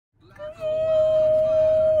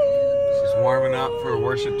warming up for a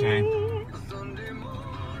worship team.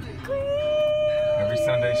 Every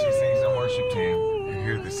Sunday she sings on worship team. You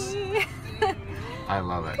hear this? I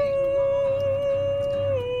love it.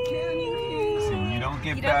 See, you don't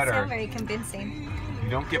get better. You don't sound very convincing. You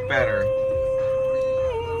don't get better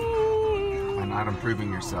by not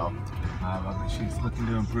improving yourself. I love that she's looking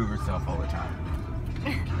to improve herself all the time.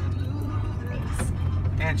 Thanks.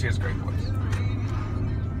 And she has a great voice.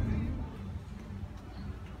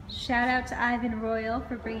 Shout out to Ivan Royal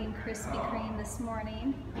for bringing Krispy Kreme this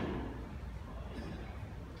morning.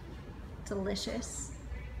 Delicious.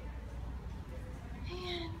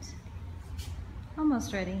 And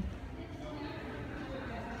almost ready.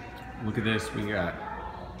 Look at this, we got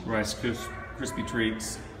Rice Krispie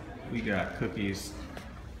treats, we got cookies,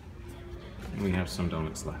 and we have some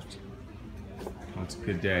donuts left. Oh, it's a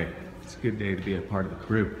good day. It's a good day to be a part of the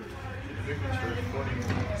crew.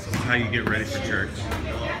 This is how you get ready for church.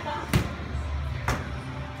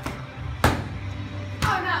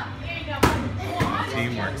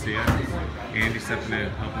 Teamwork, see ya? Andy stepping in,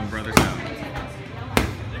 helping brothers out.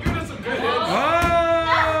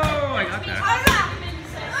 Oh, I got that.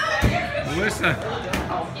 Melissa.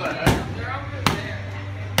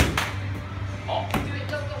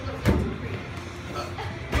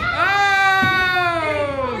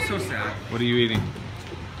 Oh, so sad. What are you eating?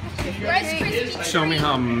 Rice Krispies. Show me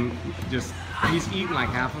how just he's eating like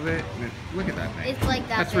half of it. Look at that thing. It's like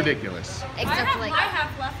that. That's big. ridiculous. Except like. I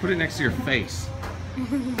have left. Put it next to your face.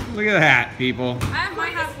 Look at that, people. I have my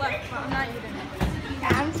half left, but I'm not eating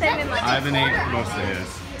it. I'm saving like Ivan ate most of his.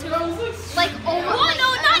 like almost. Well,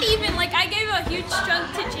 no, not even. Like, I gave a huge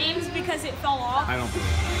chunk to James because it fell off. I don't believe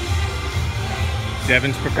it.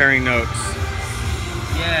 Devin's preparing notes.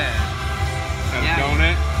 Yeah. A Yeah.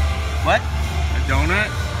 donut. What? A donut.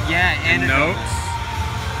 Yeah, and Notes.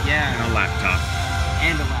 Yeah. And a laptop.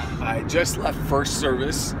 And a laptop. I just left first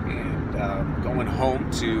service and going home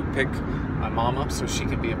to pick my mom up so she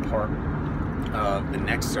can be a part of the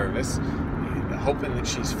next service. And hoping that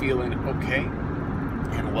she's feeling okay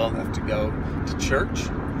and well enough to go to church.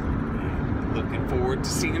 And looking forward to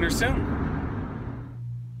seeing her soon.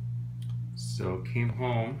 So came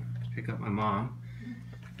home to pick up my mom.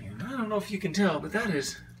 And I don't know if you can tell, but that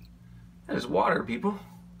is water, people.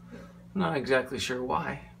 I'm not exactly sure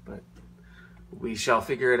why, but we shall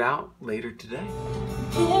figure it out later today.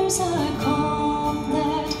 There's a calm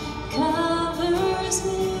that covers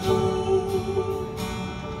me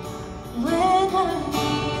when I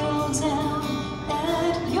kneel down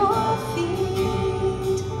at your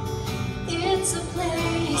feet. It's a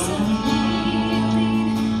place of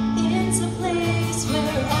healing. It's a place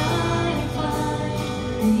where I find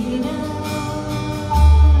freedom.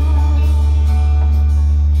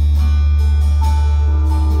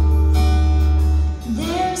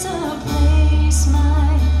 There's a place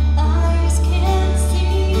my eyes can't see.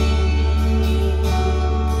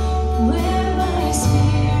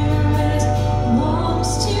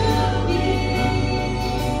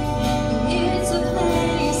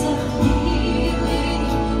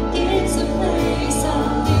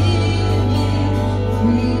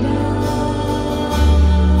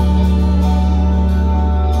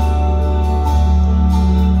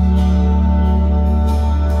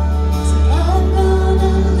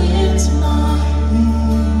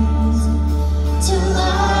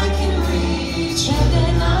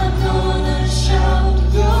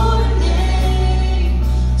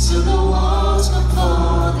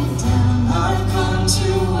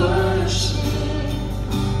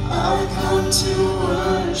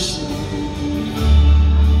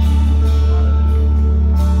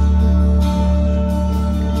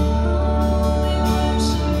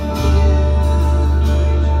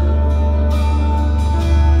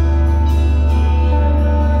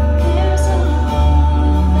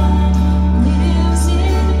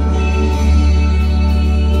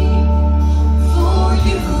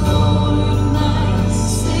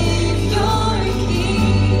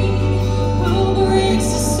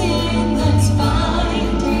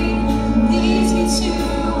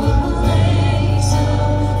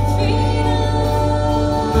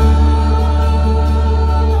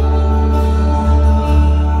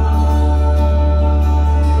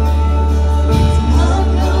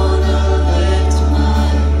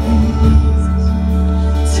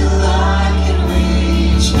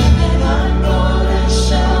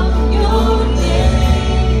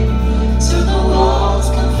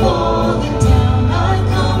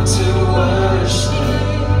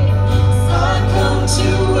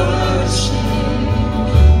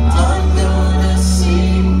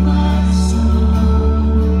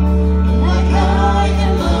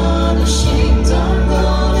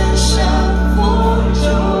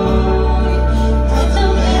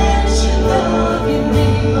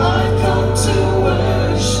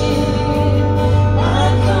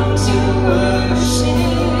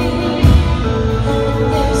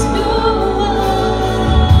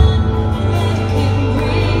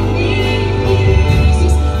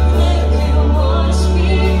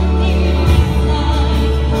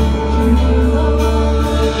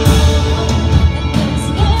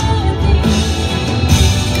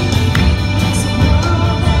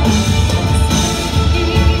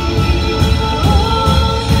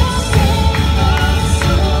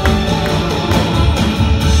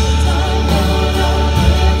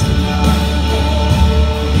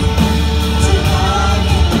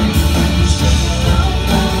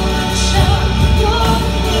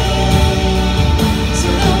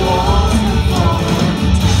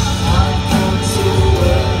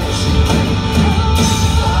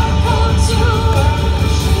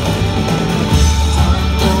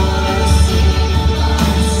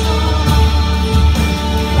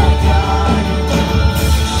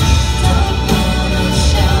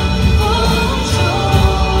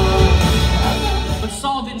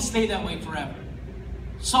 stay that way forever.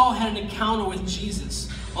 Saul had an encounter with Jesus.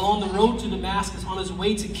 Along the road to Damascus, on his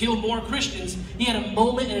way to kill more Christians, he had a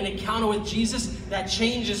moment and an encounter with Jesus that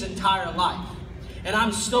changed his entire life. And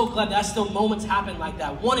I'm so glad that still moments happen like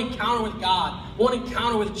that. One encounter with God, one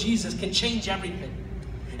encounter with Jesus can change everything.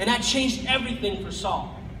 And that changed everything for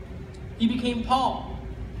Saul. He became Paul.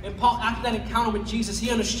 And Paul, after that encounter with Jesus,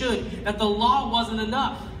 he understood that the law wasn't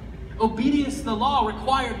enough. Obedience to the law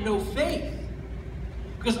required no faith.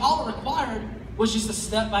 Because all it required was just a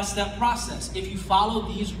step-by-step process. If you follow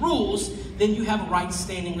these rules, then you have right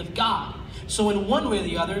standing with God. So in one way or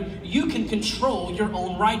the other, you can control your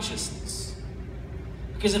own righteousness.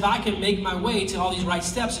 Because if I can make my way to all these right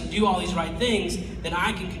steps and do all these right things, then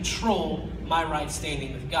I can control my right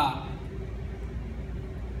standing with God.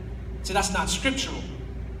 So that's not scriptural.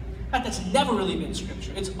 In fact, that's never really been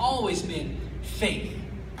scripture. It's always been faith.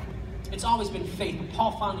 It's always been faith. But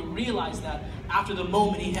Paul finally realized that after the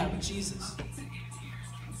moment he had with Jesus.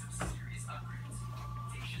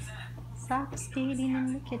 Sock skating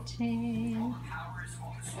in the kitchen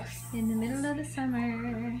in the middle of the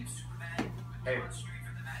summer. Hey.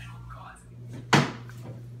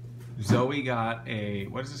 Zoe got a,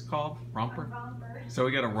 what is this called? Romper?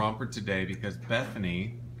 Zoe got a romper today because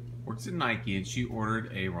Bethany works at Nike and she ordered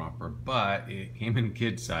a romper, but it came in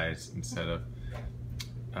kid size instead of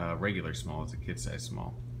regular small. It's a kid size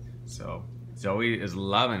small. So Zoe is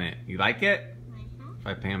loving it. You like it? If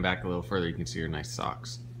I pan back a little further, you can see her nice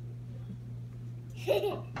socks.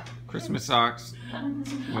 Christmas socks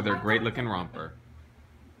with her great looking romper.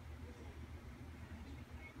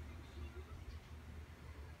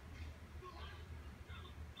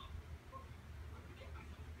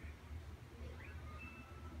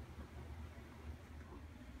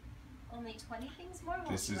 Only 20 things more.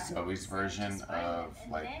 This is Zoe's version of,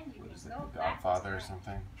 like, what is it, The Godfather or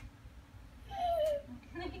something?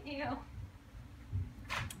 Ew.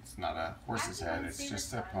 It's not a horse's head, it's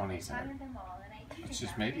just a pony's head. It's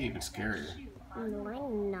just maybe even scarier. No,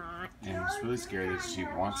 I'm not. And it's really scary that she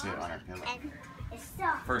wants it on her pillow. And it's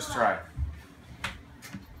so First try.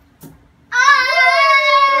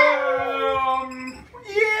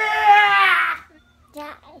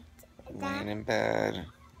 Yeah! Laying in bed.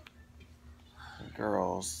 The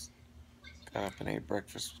girls got up and ate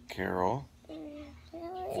breakfast with Carol.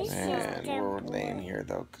 And we're laying here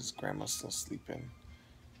though because Grandma's still sleeping.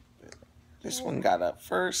 This one got up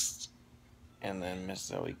first, and then Miss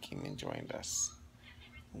Zoe came and joined us.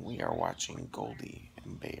 We are watching Goldie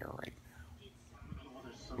and Bear right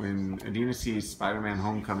now. When Adina sees Spider-Man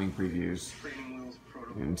Homecoming previews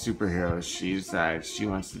and superheroes, she decides she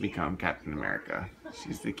wants to become Captain America.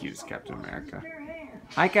 She's the cutest Captain America.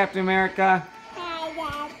 Hi, Captain America.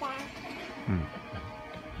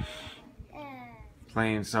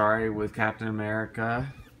 Playing sorry with Captain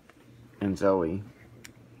America and Zoe.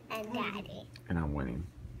 and Daddy. And I'm winning.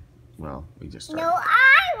 Well, we just started. No,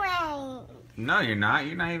 I win. No, you're not.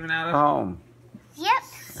 You're not even out at home. Yep.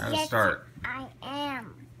 Gotta Yes, start. I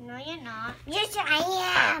am. No, you're not. Yes,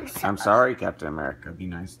 I am. I'm sorry, Captain America. Be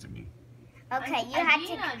nice to me. Okay, you had to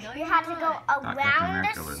go Captain around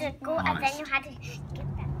America the was circle, and then honest. you had to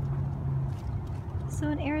get that. So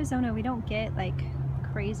in Arizona, we don't get like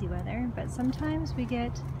crazy weather, but sometimes we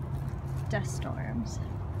get dust storms,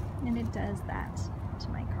 and it does that to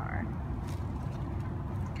my car.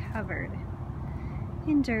 Covered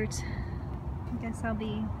in dirt. I guess I'll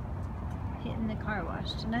be hitting the car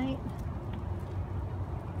wash tonight.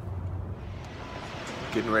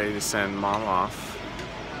 Getting ready to send Mom off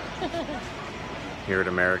here at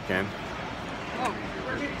American.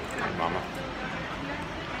 Hi, Mama.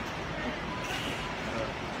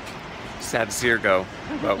 Sad to see her go,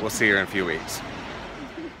 but we'll see her in a few weeks.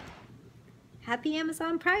 Happy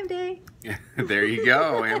Amazon Prime Day! There you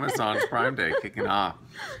go. Amazon's Prime Day kicking off.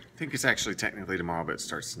 I think it's actually technically tomorrow, but it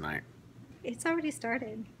starts tonight. It's already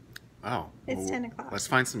started. Oh. It's well, 10 o'clock. Let's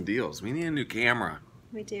find some deals. We need a new camera.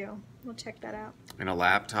 We do. We'll check that out. And a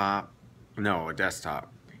laptop. No, a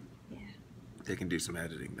desktop. Yeah. They can do some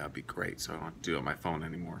editing. That'd be great. So I don't have to do it on my phone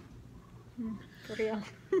anymore. For real.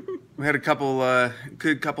 We had a couple,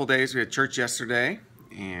 good couple days. We had church yesterday,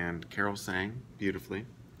 and Carol sang beautifully.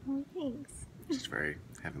 Oh, thanks. She's a very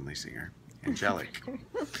heavenly singer, angelic.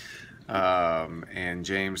 And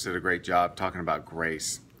James did a great job talking about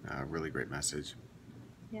grace. Really great message.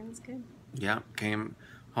 Yeah, it was good. Yeah, came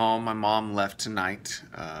home. My mom left tonight.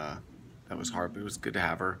 That was hard, but it was good to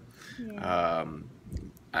have her. Yeah.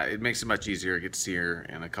 It makes it much easier. I get to see her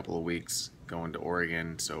in a couple of weeks going to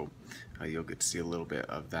Oregon, so you'll get to see a little bit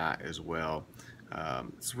of that as well.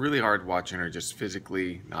 It's really hard watching her just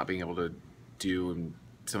physically not being able to do and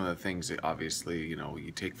some of the things that obviously, you know,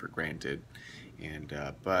 you take for granted. And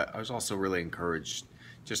but I was also really encouraged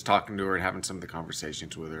just talking to her and having some of the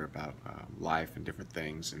conversations with her about life and different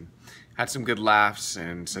things, and had some good laughs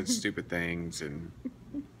and said stupid things. And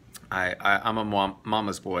I'm a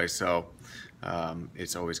mama's boy, so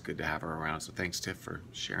it's always good to have her around. So thanks, Tiff, for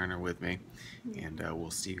sharing her with me. And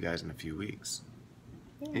we'll see you guys in a few weeks.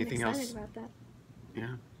 Yeah, Anything I'm excited else? about that.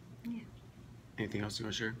 Yeah? Yeah. Anything else you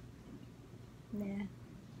want to share? Nah.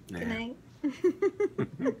 Nah. Good night.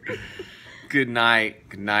 Good night.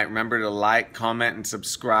 Good night. Remember to like, comment, and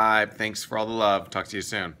subscribe. Thanks for all the love. Talk to you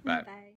soon. Bye. Bye.